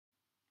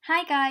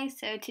Hi guys,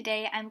 so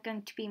today I'm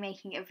going to be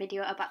making a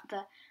video about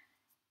the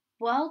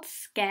world's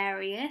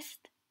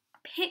scariest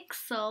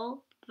pixel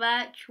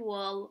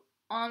virtual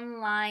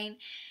online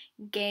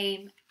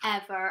game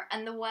ever.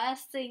 And the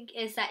worst thing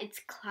is that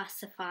it's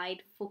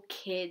classified for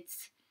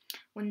kids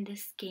when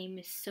this game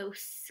is so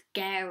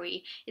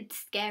scary. It's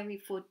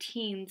scary for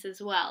teens as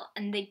well.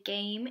 And the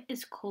game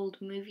is called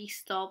Movie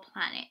Star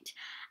Planet.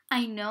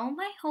 I know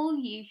my whole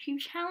YouTube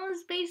channel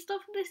is based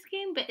off of this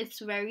game, but it's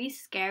very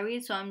scary,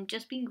 so I'm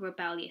just being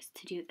rebellious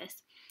to do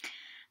this.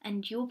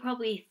 And you're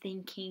probably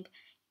thinking,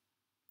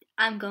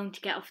 I'm going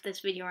to get off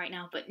this video right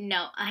now, but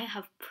no, I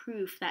have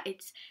proof that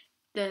it's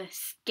the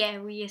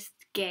scariest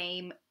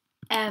game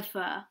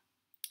ever.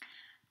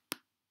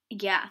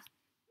 Yeah,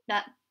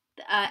 that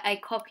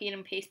I copied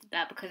and pasted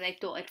that because I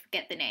thought I'd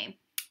forget the name.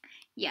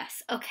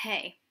 Yes,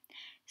 okay.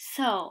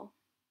 So,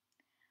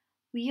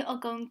 we are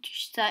going to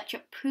search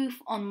up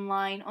proof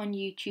online on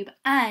YouTube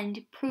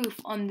and proof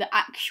on the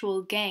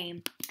actual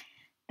game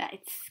that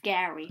it's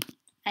scary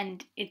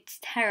and it's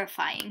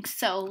terrifying.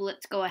 So,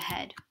 let's go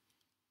ahead.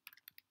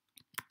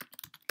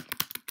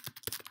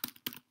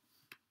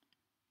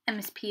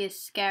 MSP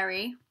is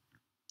scary.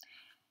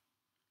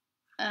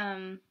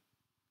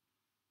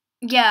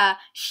 Yeah,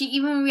 she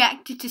even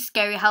reacted to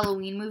scary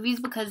Halloween movies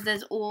because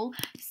there's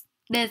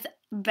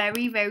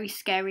very, very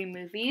scary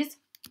movies.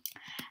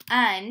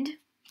 And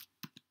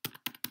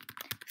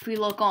if we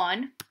log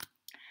on,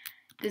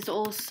 there's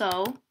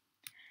also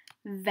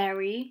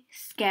very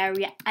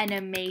scary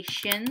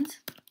animations.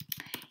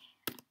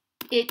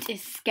 It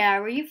is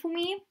scary for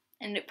me,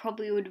 and it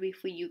probably would be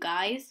for you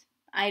guys.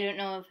 I don't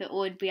know if it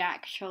would be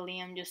actually,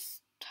 I'm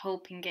just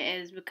hoping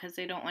it is because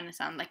I don't want to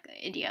sound like an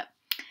idiot.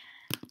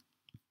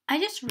 I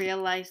just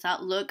realized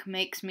that look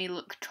makes me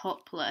look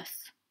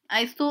topless.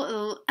 I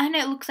thought, and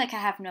it looks like I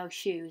have no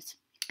shoes.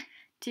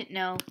 Didn't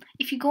know.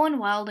 If you go on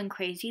Wild and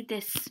Crazy,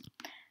 that's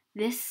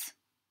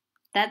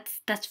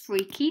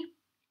freaky.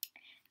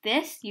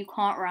 This, you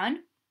can't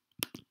run.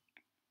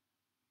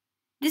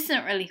 This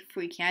isn't really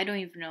freaky. I don't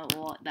even know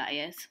what that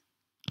is.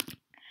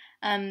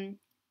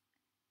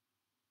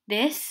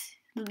 This,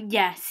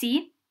 yeah,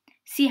 see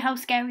how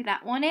scary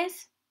that one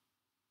is?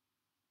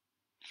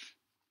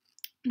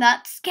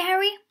 That's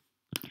scary.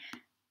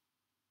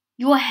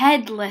 You're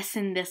headless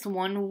in this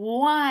one.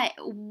 Why?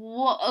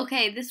 What?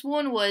 Okay, this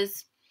one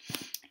was.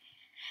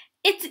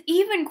 It's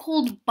even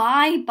called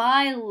Bye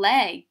Bye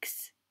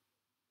Legs.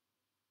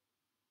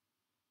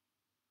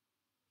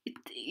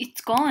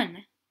 It's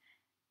gone.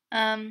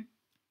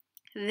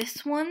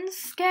 This one's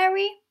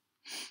scary.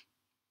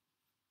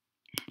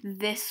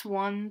 This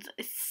one's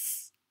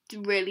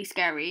really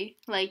scary.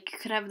 Like, you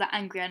could have that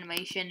angry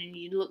animation and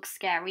you look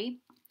scary.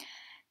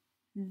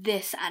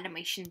 This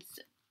animation's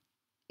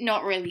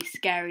not really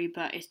scary,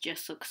 but it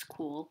just looks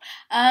cool.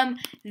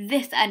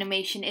 This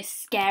animation is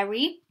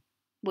scary.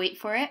 Wait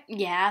for it.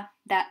 Yeah,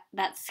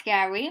 that's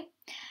scary.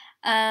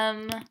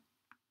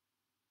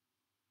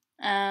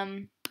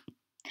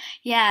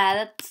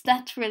 Yeah,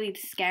 that's really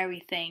the scary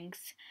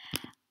things.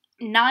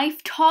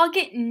 Knife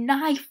target.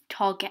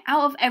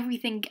 Out of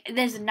everything,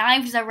 there's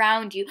knives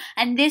around you,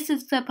 and this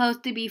is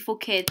supposed to be for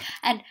kids.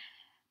 And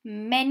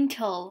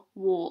mental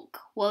walk.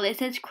 Well, it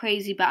says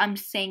crazy, but I'm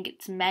saying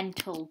it's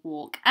mental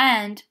walk.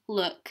 And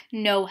look,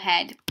 no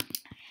head.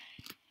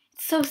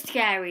 It's so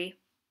scary.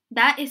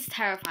 That is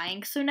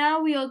terrifying. So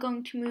now we are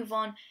going to move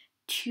on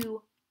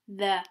to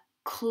the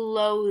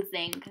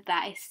clothing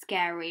that is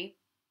scary.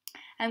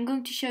 I'm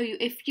going to show you.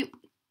 Can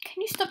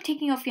you stop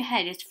taking off your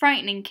head? It's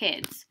frightening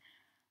kids.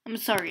 I'm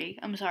sorry.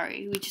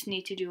 We just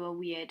need to do a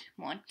weird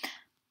one.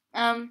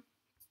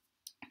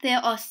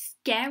 There are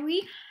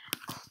scary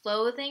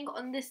clothing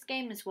on this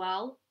game as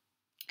well.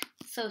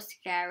 So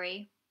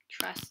scary.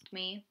 Trust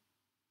me.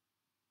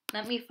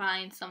 Let me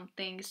find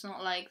something. It's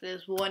not like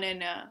there's 1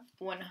 in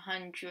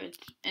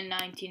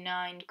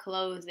 199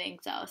 clothing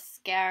that are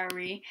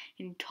scary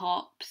in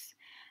tops.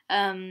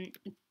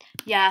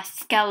 Yeah,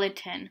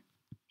 skeleton.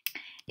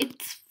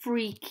 It's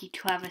freaky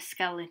to have a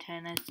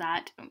skeleton as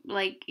that.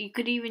 Like, you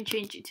could even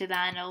change it to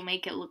that and it'll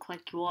make it look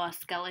like you are a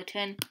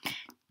skeleton.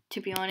 To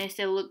be honest,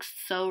 it looks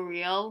so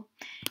real.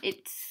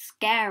 It's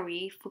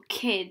scary for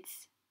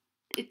kids.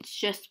 It's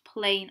just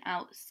plain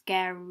out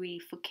scary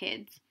for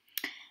kids.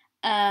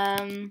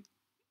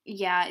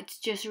 Yeah, it's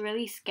just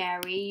really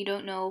scary. You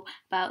don't know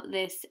about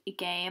this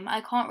game.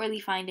 I can't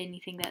really find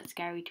anything that's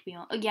scary, to be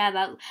honest. Oh,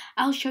 yeah,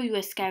 I'll show you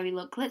a scary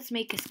look. Let's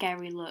make a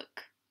scary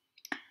look.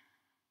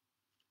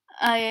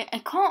 I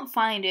can't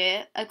find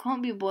it. I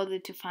can't be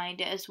bothered to find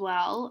it as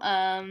well.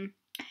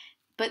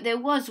 But there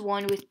was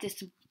one with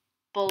this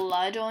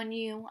blood on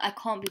you. I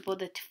can't be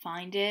bothered to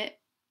find it.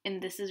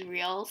 And this is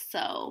real,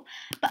 so.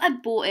 But I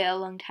bought it a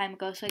long time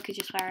ago, so I could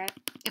just wear it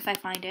if I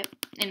find it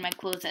in my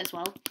clothes as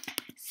well.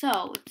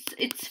 So,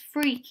 it's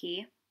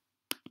freaky.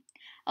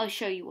 I'll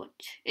show you what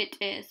it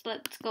is.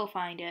 Let's go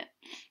find it.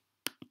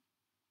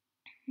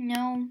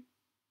 No.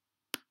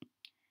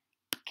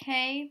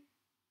 Okay.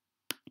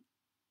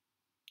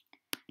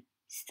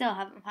 Still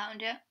haven't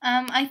found it.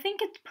 I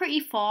think it's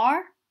pretty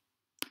far.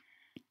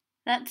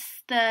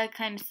 That's the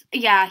kind of,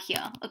 yeah,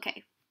 here,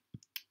 okay.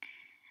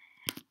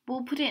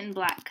 We'll put it in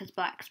black because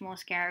black's more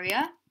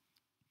scarier.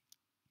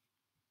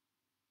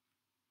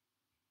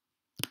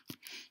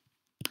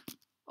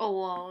 Oh,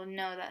 well,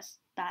 no,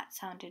 that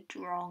sounded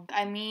wrong.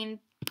 I mean,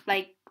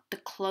 like, the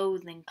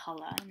clothing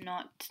color,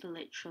 not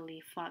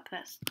literally. Fuck,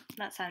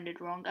 that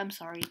sounded wrong. I'm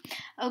sorry.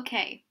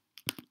 Okay.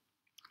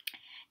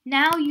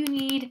 Now you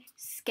need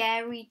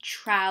scary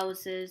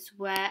trousers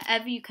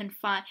wherever you can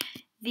find.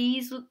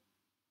 Those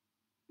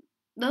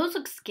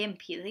look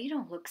skimpy. They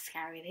don't look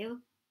scary. They look.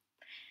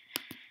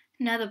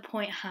 Another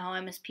point how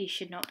MSP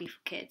should not be for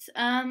kids.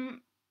 I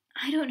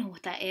don't know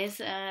what that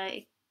is.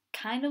 It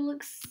kind of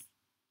looks.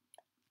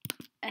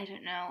 I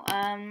don't know.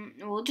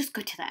 We'll just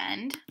go to the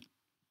end.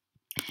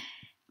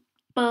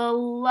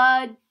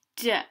 Blood.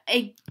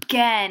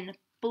 Again.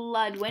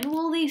 Blood. When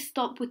will they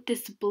stop with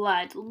this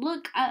blood?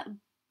 Look at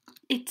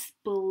it's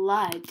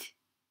blood.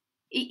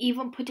 It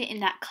even put it in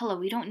that color.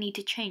 We don't need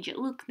to change it.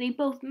 Look, they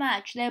both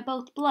match. They're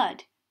both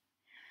blood.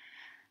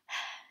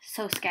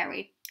 So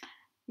scary.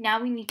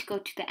 Now we need to go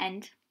to the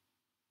end.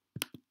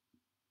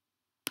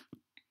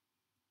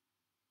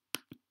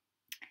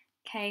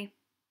 Okay.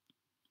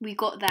 We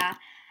got that.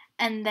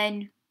 And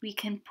then we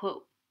can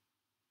put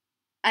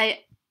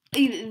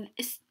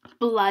it's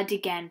blood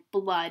again.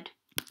 Blood.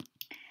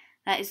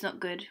 That is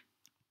not good.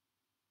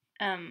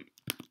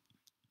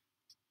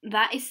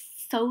 That is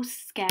so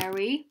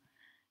scary.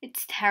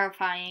 It's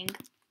terrifying.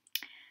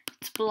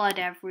 It's blood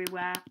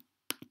everywhere.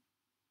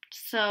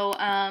 So,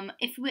 I'm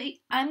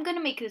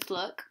gonna make this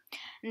look,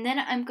 and then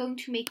I'm going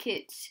to make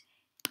it,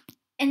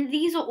 and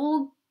these are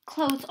all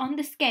clothes on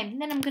this game,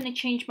 and then I'm gonna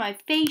change my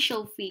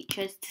facial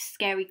features to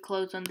scary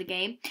clothes on the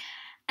game,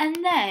 and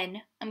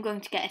then I'm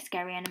going to get a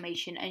scary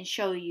animation and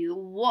show you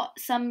what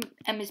some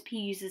MSP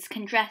users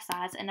can dress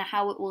as and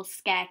how it will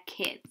scare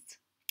kids.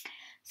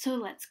 So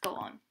let's go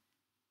on.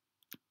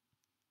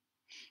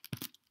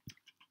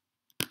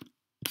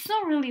 It's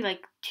not really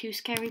like too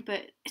scary,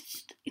 but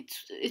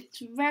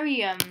it's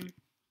very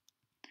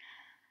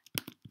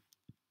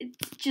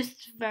it's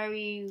just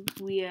very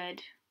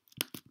weird,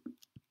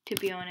 to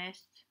be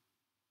honest.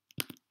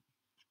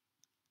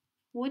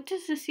 What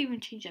does this even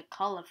change the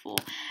color for?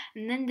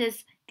 And then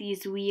there's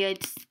these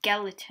weird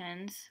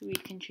skeletons. We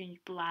can change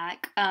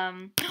black.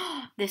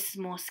 This is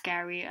more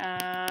scary.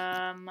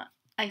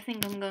 I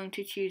think I'm going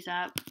to choose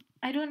that.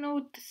 I don't know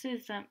what this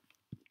is that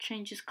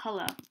changes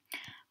color.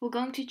 We're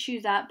going to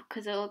choose that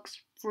because it looks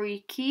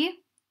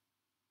freaky.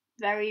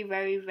 Very,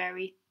 very,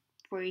 very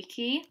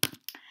freaky.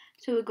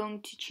 So we're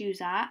going to choose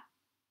that.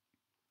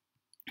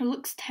 It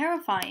looks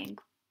terrifying.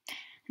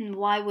 And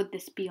why would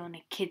this be on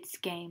a kid's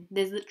game?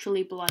 There's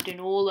literally blood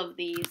in all of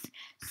these.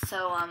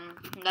 So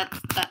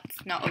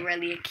that's not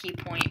really a key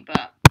point,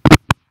 but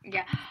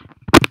yeah.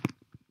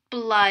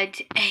 Blood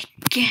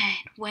again.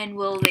 When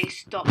will they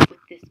stop with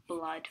this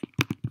blood?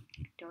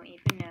 Don't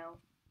even know.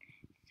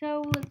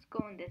 So let's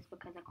go on this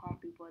because I can't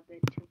be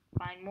bothered to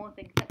find more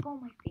things that go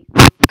on my face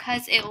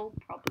because it'll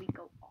probably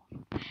go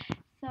off.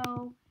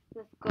 So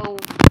let's go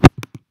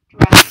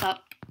dress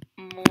up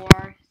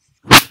more.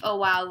 Oh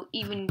wow,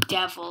 even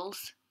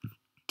devils.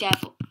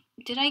 Devil.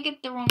 Did I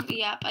get the wrong?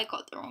 Yep, I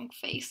got the wrong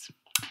face.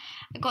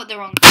 I got the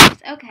wrong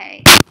face.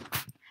 Okay.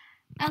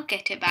 I'll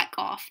get it back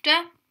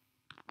after.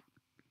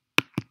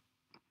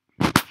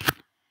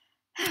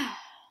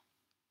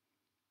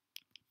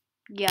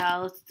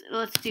 Yeah,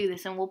 let's do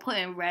this, and we'll put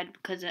it in red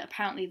because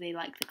apparently they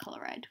like the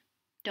color red,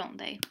 don't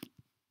they?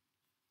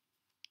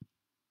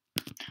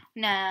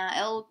 Nah,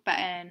 it'll look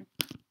better in.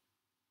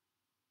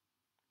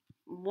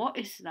 What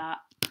is that?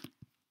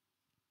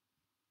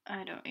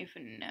 I don't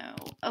even know.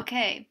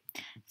 Okay,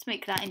 let's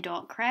make that in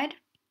dark red.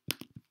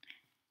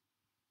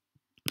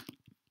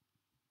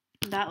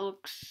 That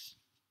looks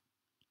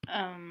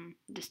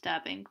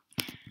disturbing.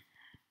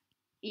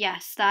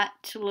 Yes,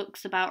 that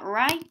looks about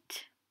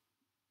right.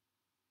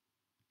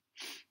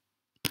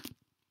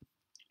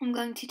 I'm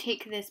going to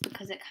take this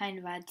because it kind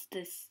of adds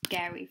this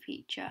scary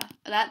feature.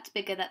 That's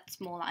bigger, that's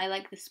smaller. I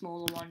like the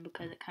smaller one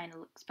because it kind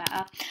of looks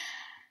better.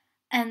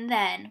 And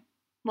then,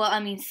 well, I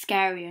mean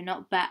scarier,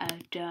 not better.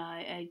 Duh.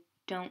 I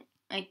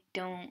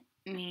don't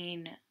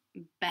mean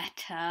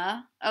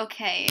better.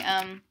 Okay,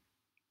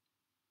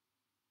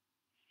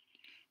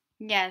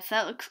 yes,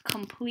 that looks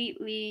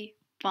completely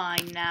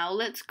fine now.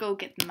 Let's go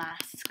get the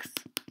masks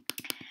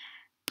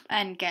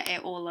and get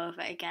it all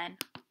over again.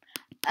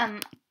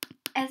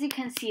 As you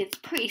can see, it's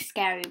pretty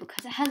scary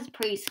because it has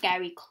pretty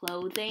scary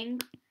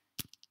clothing.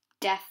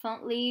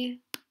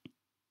 Definitely,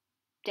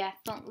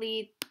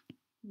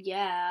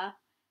 yeah.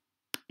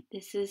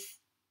 This is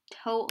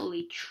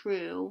totally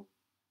true.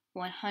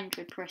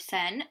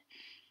 100%.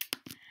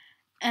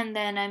 And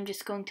then I'm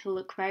just going to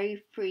look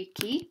very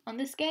freaky on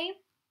this game.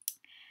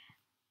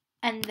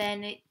 And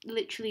then it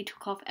literally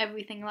took off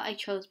everything that I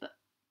chose, but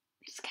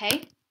it's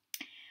okay.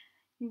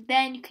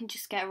 Then you can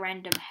just get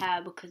random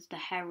hair because the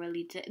hair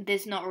really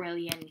there's not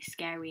really any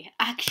scary.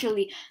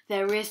 Actually,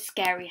 there is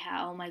scary hair.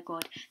 Oh my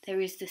god, there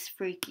is this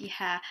freaky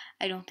hair.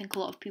 I don't think a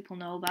lot of people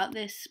know about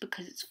this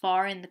because it's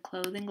far in the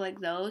clothing like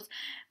those,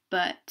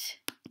 but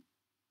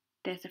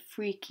there's a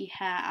freaky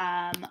hair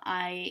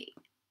I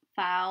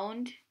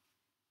found.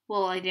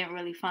 Well, I didn't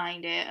really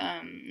find it.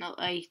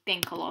 I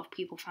think a lot of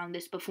people found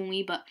this before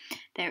me, but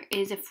there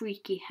is a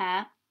freaky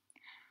hair.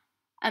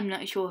 I'm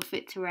not sure if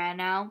it's rare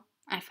now.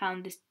 I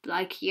found this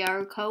like a year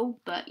ago,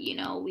 but you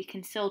know, we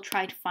can still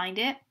try to find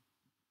it.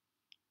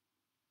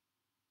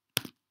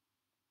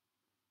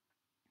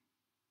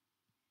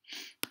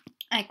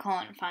 I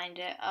can't find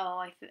it.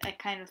 Oh, I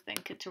kind of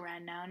think it's rare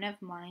now. Never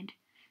mind.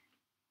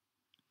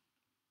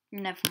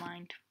 Never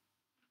mind.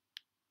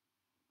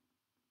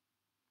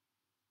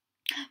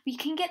 We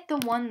can get the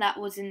one that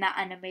was in that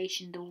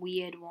animation, the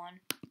weird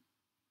one.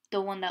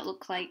 The one that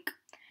looks like,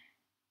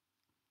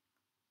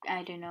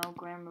 I don't know,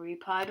 Grim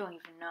Reaper. I don't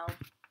even know.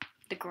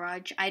 The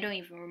Grudge. I don't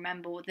even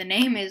remember what the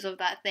name is of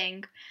that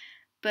thing.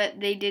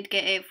 But they did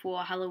get it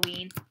for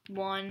Halloween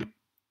one.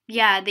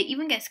 Yeah, they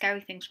even get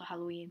scary things for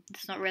Halloween.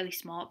 It's not really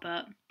smart,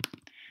 but...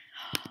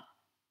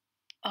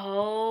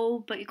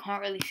 Oh, but you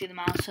can't really see the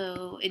mouth,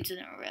 so it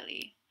doesn't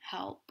really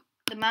help.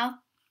 The mouth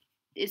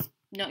is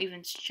not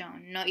even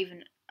shown. Not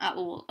even at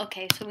all.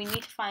 Okay, so we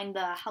need to find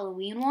the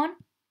Halloween one.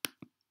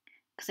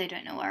 Because I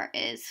don't know where it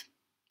is.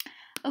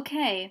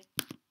 Okay.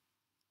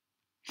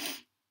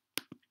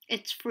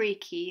 It's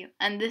freaky.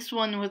 And this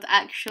one was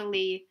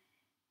actually...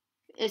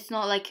 It's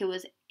not like it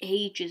was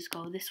ages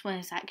ago. This one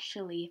is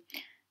actually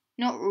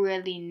not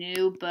really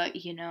new, but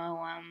you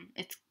know,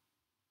 it's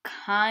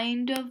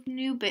kind of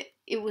new, but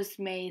it was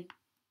made.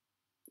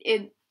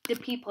 The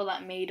people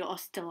that made it are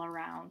still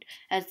around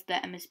as the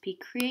MSP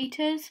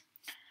creators.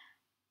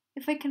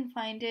 If I can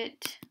find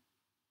it,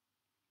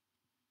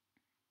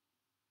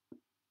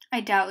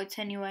 I doubt it's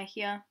anywhere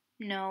here.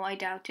 No, I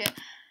doubt it.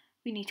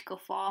 We need to go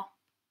far.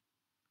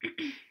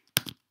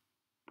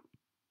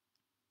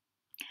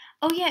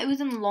 Oh yeah, it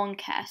was in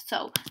Longcast,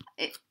 so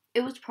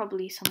it was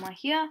probably somewhere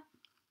here.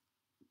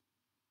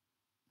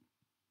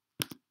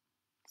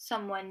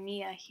 Somewhere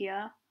near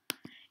here.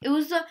 It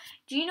was the,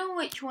 do you know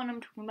which one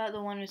I'm talking about?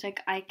 The one who's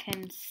like, I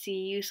can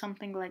see you,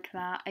 something like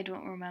that. I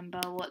don't remember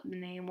what the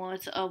name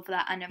was of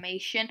that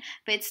animation,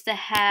 but it's the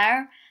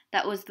hair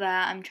that was there.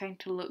 I'm trying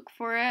to look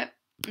for it.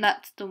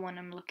 That's the one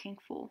I'm looking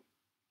for.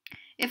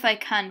 If I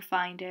can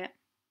find it.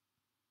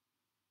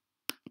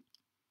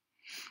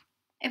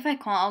 If I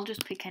can't, I'll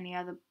just pick any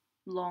other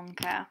long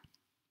hair.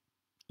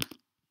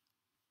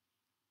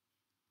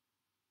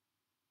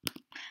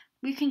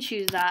 We can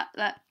choose that.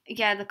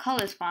 Yeah, the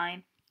color's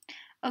fine.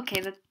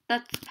 Okay,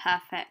 that's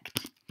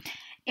perfect.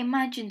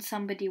 Imagine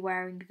somebody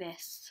wearing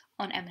this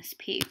on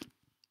MSP.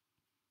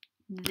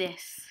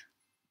 This.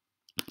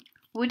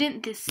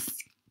 Wouldn't this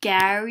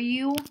scare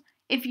you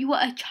if you were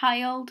a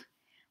child?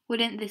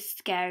 Wouldn't this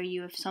scare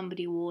you if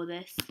somebody wore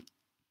this?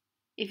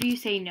 If you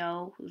say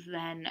no,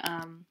 then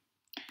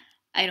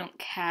I don't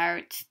care.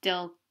 It's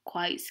still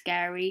quite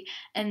scary.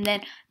 And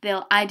then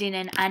they'll add in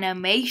an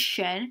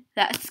animation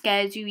that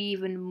scares you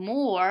even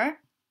more.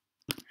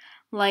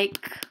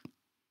 Like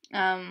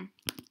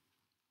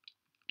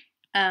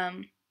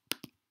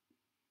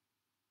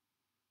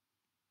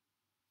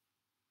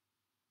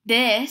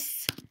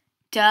this,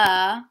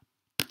 duh.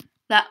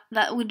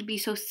 That would be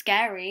so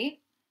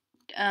scary.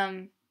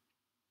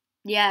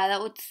 Yeah,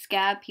 that would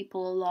scare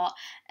people a lot.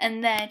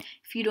 And then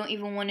if you don't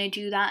even want to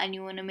do that and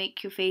you want to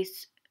make your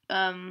face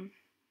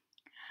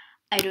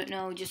I don't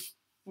know, just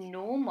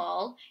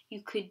normal,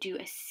 you could do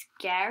a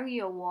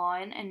scarier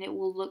one and it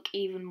will look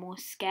even more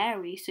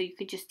scary. So you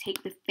could just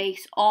take the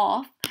face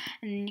off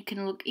and then you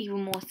can look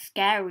even more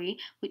scary,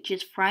 which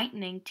is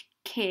frightening to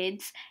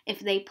kids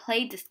if they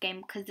played this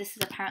game, because this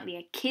is apparently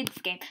a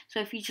kids game. So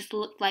if you just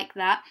look like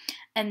that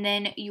and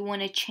then you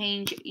want to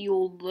change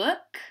your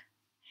look,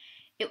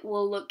 it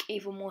will look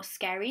even more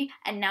scary.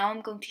 And now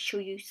I'm going to show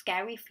you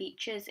scary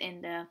features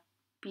in the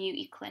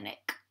beauty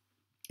clinic.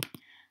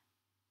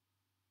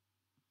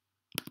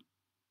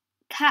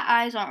 Cat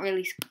eyes aren't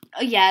really...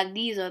 Oh yeah,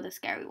 these are the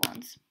scary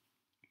ones.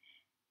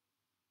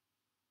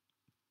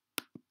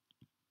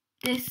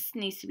 This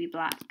needs to be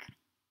black.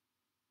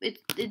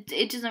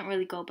 It doesn't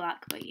really go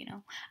black, but you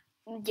know.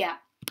 Yeah,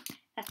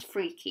 that's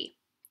freaky,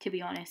 to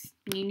be honest.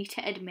 You need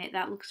to admit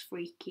that looks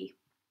freaky.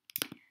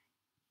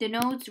 The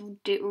nose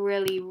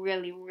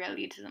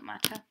really doesn't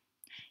matter.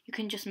 You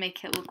can just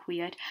make it look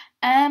weird.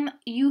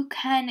 You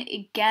can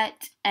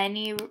get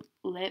any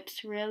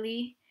lips,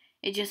 really.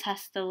 It just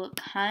has to look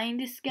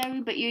kind of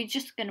scary, but you're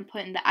just going to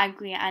put in the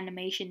angry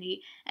animation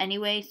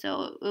anyway,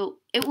 so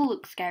it will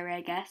look scary,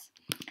 I guess.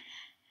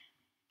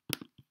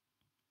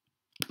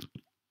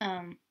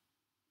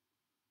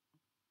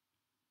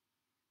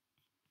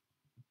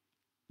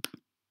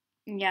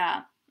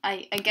 Yeah,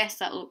 I guess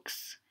that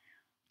looks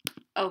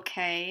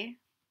okay.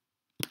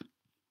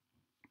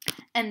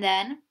 And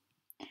then,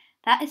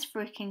 that is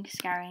freaking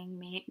scaring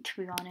me,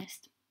 to be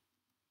honest.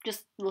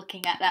 just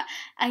looking at that.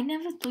 I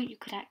never thought you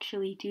could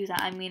actually do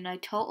that. I mean, I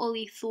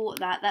totally thought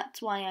that.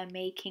 That's why I'm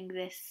making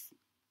this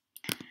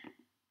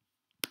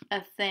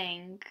a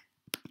thing.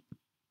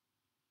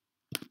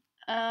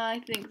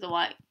 I think the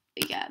white,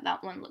 yeah,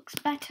 that one looks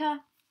better.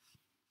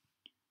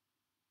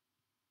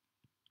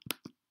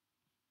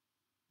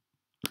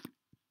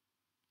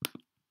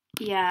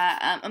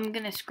 Yeah, I'm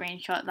gonna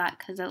screenshot that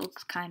because it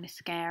looks kind of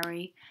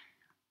scary.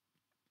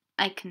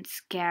 I can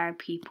scare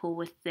people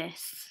with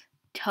this.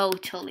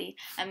 Totally.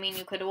 I mean,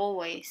 you could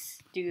always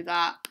do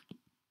that.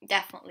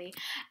 Definitely.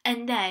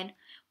 And then,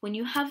 when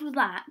you have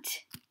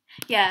that,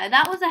 yeah,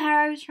 that was the hair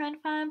I was trying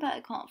to find, but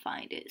I can't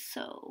find it.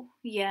 So,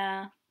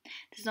 yeah,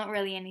 there's not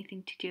really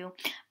anything to do.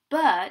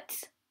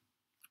 But,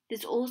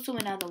 there's also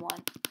another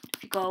one.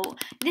 If you go,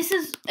 this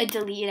is a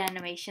deleted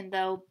animation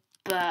though,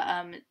 but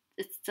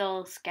it's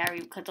still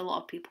scary because a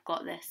lot of people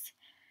got this.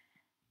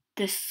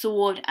 The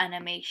sword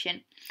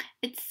animation.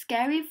 It's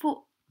scary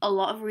for a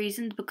lot of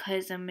reasons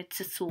because it's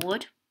a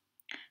sword.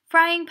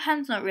 Frying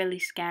pan's not really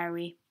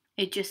scary.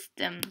 It just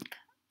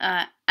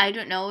I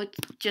don't know, it's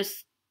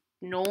just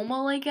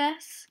normal, I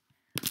guess.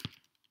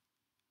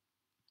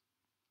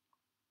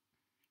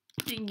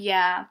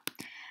 Yeah.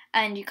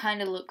 And you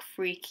kind of look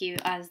freaky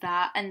as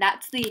that, and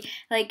that's the,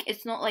 like,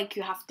 it's not like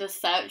you have to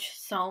search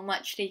so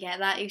much to get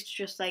that, it's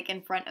just like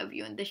in front of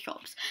you in the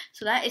shops.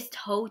 So that is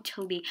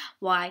totally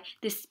why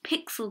this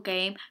pixel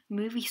game,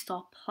 Movie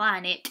Star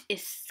Planet,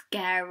 is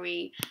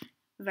scary.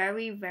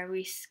 Very,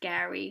 very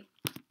scary.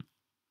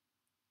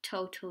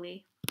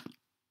 Totally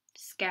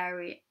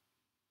scary.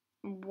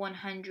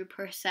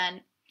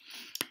 100%.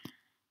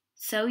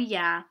 So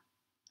yeah,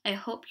 I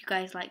hope you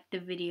guys liked the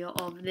video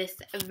of this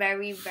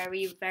very,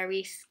 very,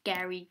 very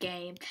scary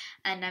game,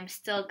 and I'm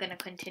still gonna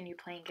continue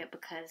playing it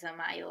because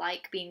I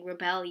like being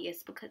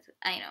rebellious, because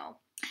I know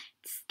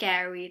it's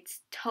scary, it's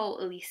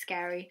totally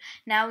scary.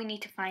 Now we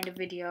need to find a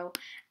video.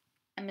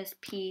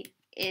 MSP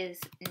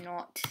is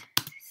not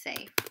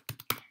safe.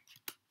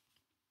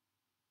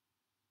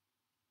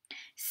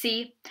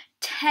 See,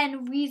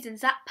 10 reasons.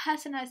 That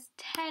person has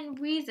 10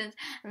 reasons,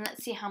 and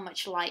let's see how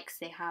much likes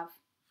they have.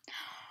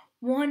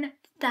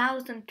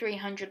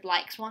 1,300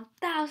 likes.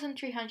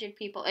 1,300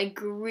 people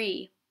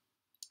agree.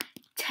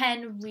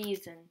 10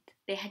 reasons.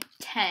 They had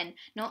 10.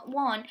 Not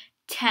 1,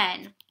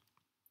 10.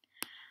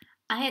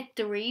 I had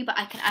 3, but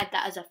I can add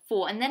that as a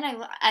 4. And then I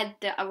add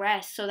the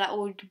rest, so that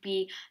would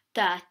be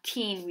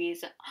 13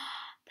 reasons.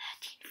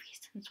 13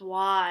 reasons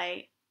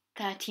why.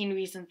 13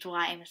 reasons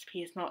why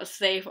MSP is not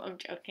safe. I'm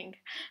joking.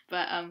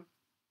 But,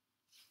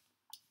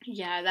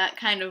 yeah,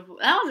 that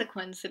was a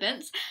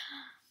coincidence.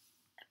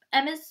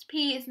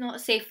 MSP is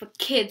not safe for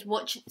kids.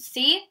 Watch,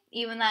 see?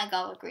 Even that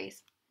girl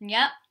agrees.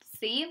 Yep,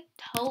 see?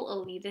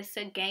 Totally. This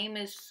game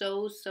is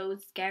so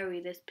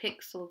scary. This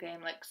pixel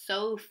game, like,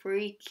 so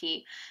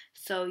freaky.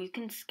 So you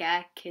can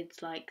scare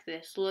kids like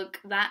this. Look,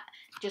 that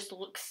just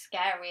looks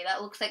scary.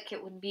 That looks like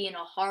it would be in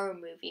a horror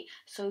movie.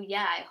 So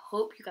yeah, I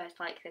hope you guys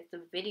like this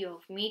video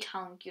of me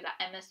telling you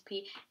that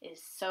MSP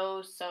is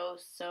so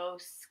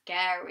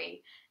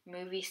scary.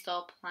 Movie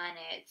Star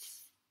Planets.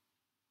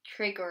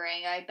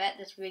 Triggering. I bet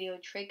this video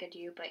triggered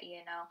you, but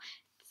you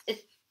know,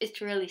 it's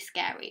really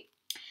scary.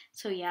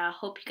 So yeah, I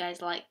hope you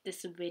guys liked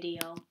this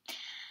video.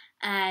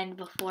 And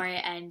before I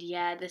end,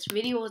 yeah, this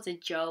video was a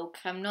joke.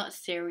 I'm not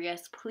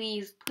serious.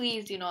 Please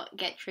do not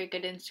get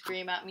triggered and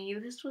scream at me.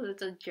 This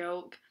was a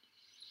joke.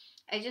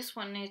 I just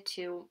wanted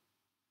to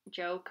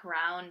joke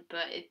around,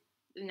 but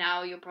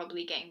now you're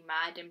probably getting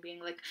mad and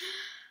being like,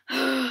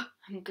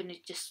 I'm gonna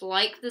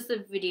dislike this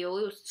video.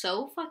 It was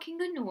so fucking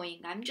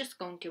annoying. I'm just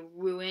going to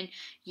ruin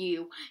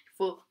you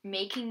for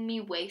making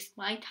me waste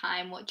my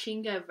time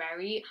watching a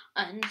very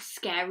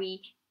unscary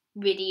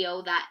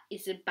video that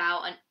is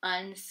about an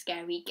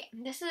unscary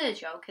game. This is a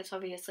joke. It's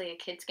obviously a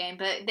kid's game,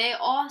 but there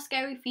are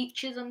scary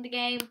features on the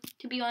game,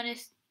 to be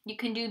honest. You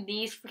can do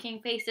these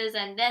freaking faces,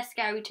 and they're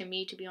scary to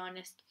me, to be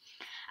honest.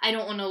 I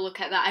don't want to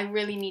look at that. I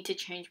really need to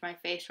change my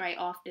face right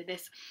after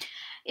this.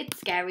 It's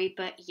scary,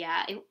 but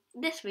yeah,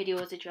 this video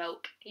was a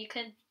joke. You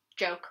can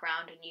joke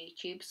around on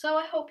YouTube. So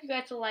I hope you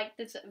guys will like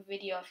this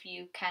video if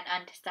you can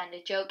understand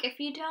a joke. If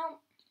you don't,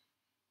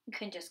 you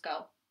can just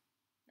go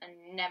and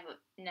never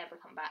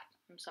come back.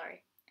 I'm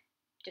sorry.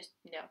 Just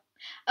no.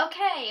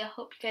 Okay, I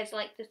hope you guys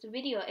liked this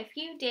video. If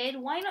you did,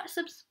 why not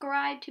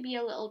subscribe to be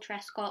a little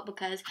Trescott,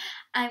 because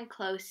I'm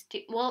close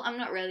to, well, I'm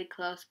not really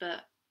close,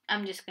 but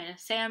I'm just gonna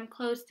say I'm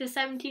close to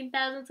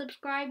 17,000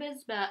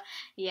 subscribers, but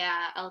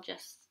yeah, I'll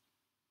just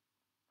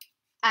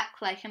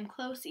act like I'm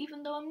close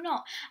even though I'm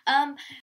not.